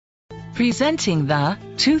Presenting the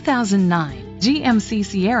 2009 GMC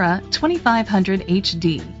Sierra 2500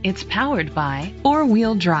 HD. It's powered by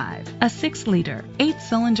four-wheel drive, a 6-liter,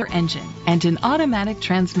 8-cylinder engine, and an automatic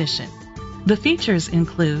transmission. The features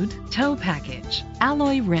include tow package,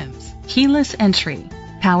 alloy rims, keyless entry,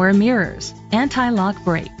 power mirrors, anti-lock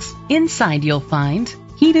brakes. Inside you'll find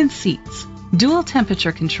heated seats, dual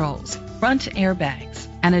temperature controls, front airbags,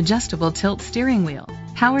 an adjustable tilt steering wheel,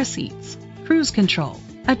 power seats, cruise control,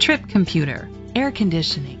 a trip computer, air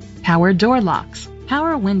conditioning, power door locks,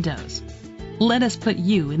 power windows. Let us put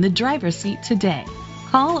you in the driver's seat today.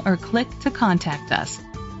 Call or click to contact us.